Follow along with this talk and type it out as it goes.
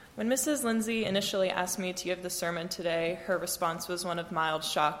When Mrs. Lindsay initially asked me to give the sermon today, her response was one of mild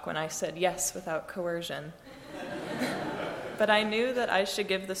shock when I said yes without coercion. But I knew that I should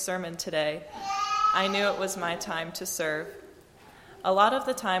give the sermon today. I knew it was my time to serve. A lot of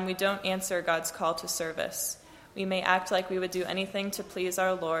the time, we don't answer God's call to service. We may act like we would do anything to please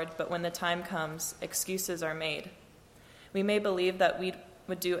our Lord, but when the time comes, excuses are made. We may believe that we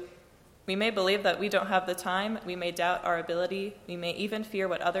don't have the time, we may doubt our ability, we may even fear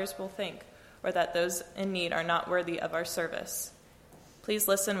what others will think, or that those in need are not worthy of our service. Please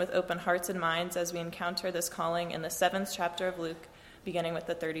listen with open hearts and minds as we encounter this calling in the 7th chapter of Luke, beginning with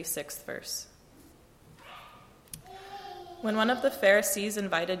the 36th verse. When one of the Pharisees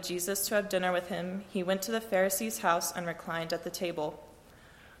invited Jesus to have dinner with him, he went to the Pharisee's house and reclined at the table.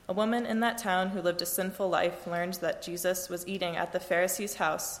 A woman in that town who lived a sinful life learned that Jesus was eating at the Pharisee's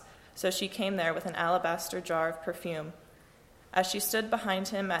house, so she came there with an alabaster jar of perfume. As she stood behind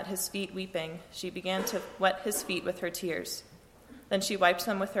him at his feet weeping, she began to wet his feet with her tears. Then she wiped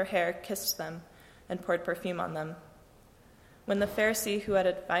them with her hair, kissed them, and poured perfume on them. When the Pharisee who had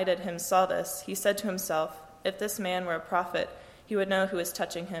invited him saw this, he said to himself, "If this man were a prophet, he would know who is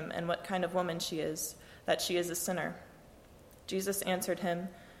touching him and what kind of woman she is, that she is a sinner." Jesus answered him,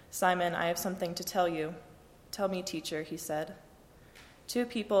 "Simon, I have something to tell you." "Tell me, teacher," he said. 2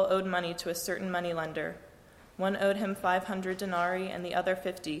 people owed money to a certain moneylender. One owed him 500 denarii and the other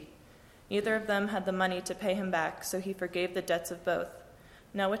 50. Neither of them had the money to pay him back, so he forgave the debts of both.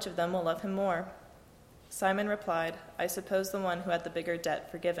 Now which of them will love him more? Simon replied, "I suppose the one who had the bigger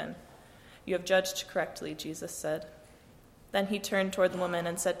debt forgiven." "You have judged correctly," Jesus said. Then he turned toward the woman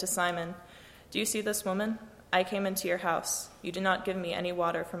and said to Simon, "Do you see this woman? I came into your house. You did not give me any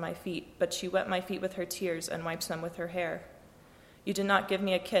water for my feet, but she wet my feet with her tears and wiped them with her hair. You did not give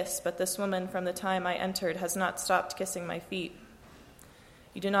me a kiss, but this woman from the time I entered has not stopped kissing my feet.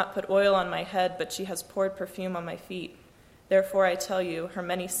 You did not put oil on my head, but she has poured perfume on my feet. Therefore I tell you, her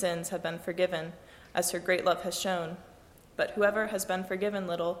many sins have been forgiven, as her great love has shown. But whoever has been forgiven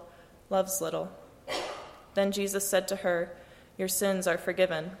little, loves little." Then Jesus said to her, "Your sins are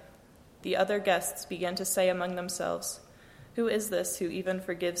forgiven." The other guests began to say among themselves, "Who is this who even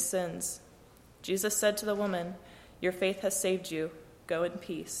forgives sins?" Jesus said to the woman, "Your faith has saved you. Go in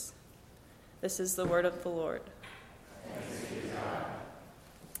peace." This is the word of the Lord.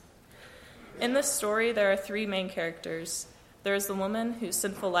 In this story, there are 3 main characters. There is the woman whose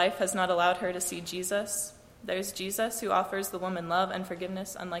sinful life has not allowed her to see Jesus. There's Jesus, who offers the woman love and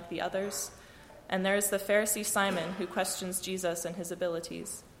forgiveness unlike the others. And there is the Pharisee Simon, who questions Jesus and his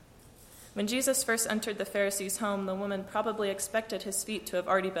abilities. When Jesus first entered the Pharisee's home, the woman probably expected his feet to have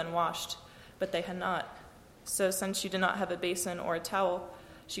already been washed, but they had not. So since she did not have a basin or a towel,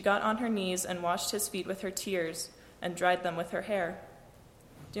 she got on her knees and washed his feet with her tears and dried them with her hair.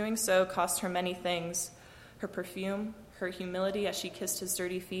 Doing so cost her many things: her perfume, her humility as she kissed his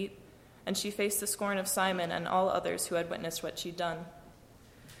dirty feet, and she faced the scorn of Simon and all others who had witnessed what she'd done.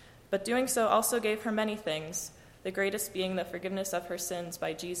 But doing so also gave her many things, the greatest being the forgiveness of her sins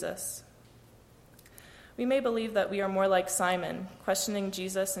by Jesus. We may believe that we are more like Simon, questioning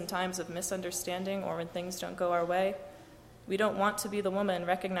Jesus in times of misunderstanding or when things don't go our way. We don't want to be the woman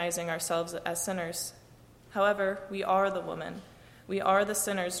recognizing ourselves as sinners. However, we are the woman. We are the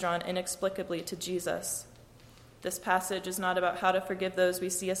sinners drawn inexplicably to Jesus. This passage is not about how to forgive those we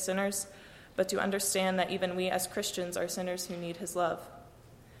see as sinners, but to understand that even we as Christians are sinners who need his love.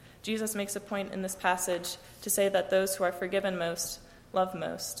 Jesus makes a point in this passage to say that those who are forgiven most love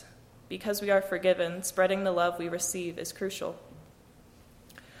most. Because we are forgiven, spreading the love we receive is crucial.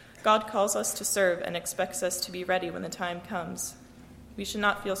 God calls us to serve and expects us to be ready when the time comes. We should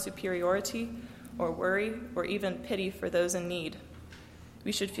not feel superiority or worry or even pity for those in need.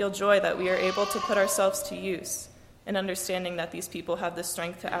 We should feel joy that we are able to put ourselves to use, and understanding that these people have the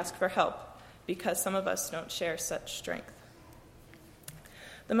strength to ask for help, because some of us don't share such strength.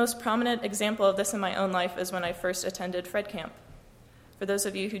 The most prominent example of this in my own life is when I first attended Fred Camp. For those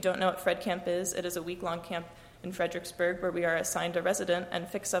of you who don't know what Fred Camp is, it is a week-long camp in Fredericksburg where we are assigned a resident and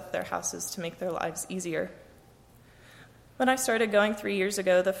fix up their houses to make their lives easier. When I started going 3 years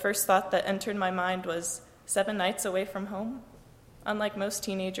ago, the first thought that entered my mind was 7 nights away from home. Unlike most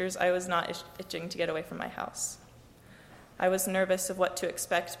teenagers, I was not itching to get away from my house. I was nervous of what to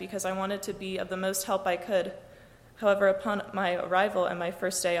expect because I wanted to be of the most help I could. However, upon my arrival and my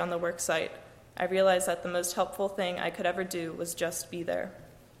first day on the work site, I realized that the most helpful thing I could ever do was just be there.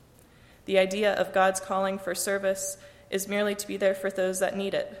 The idea of God's calling for service is merely to be there for those that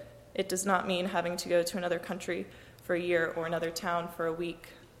need it. It does not mean having to go to another country for a year or another town for a week.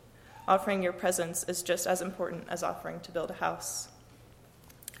 Offering your presence is just as important as offering to build a house.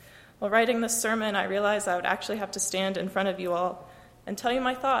 While writing this sermon, I realized I would actually have to stand in front of you all and tell you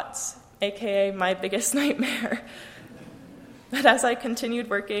my thoughts, aka my biggest nightmare. But as I continued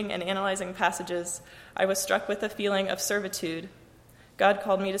working and analyzing passages, I was struck with a feeling of servitude. God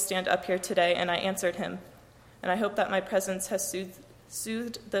called me to stand up here today, and I answered him. And I hope that my presence has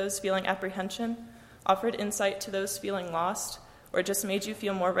soothed those feeling apprehension, offered insight to those feeling lost, or just made you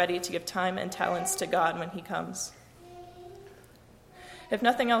feel more ready to give time and talents to God when he comes. If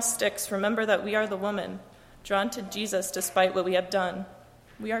nothing else sticks, remember that we are the woman, drawn to Jesus despite what we have done.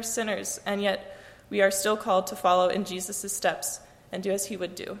 We are sinners, and yet we are still called to follow in Jesus' steps and do as he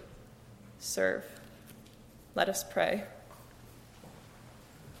would do. Serve. Let us pray.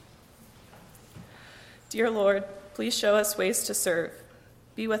 Dear Lord, please show us ways to serve.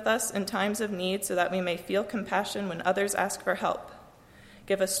 Be with us in times of need so that we may feel compassion when others ask for help.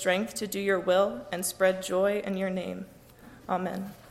 Give us strength to do your will and spread joy in your name. Amen.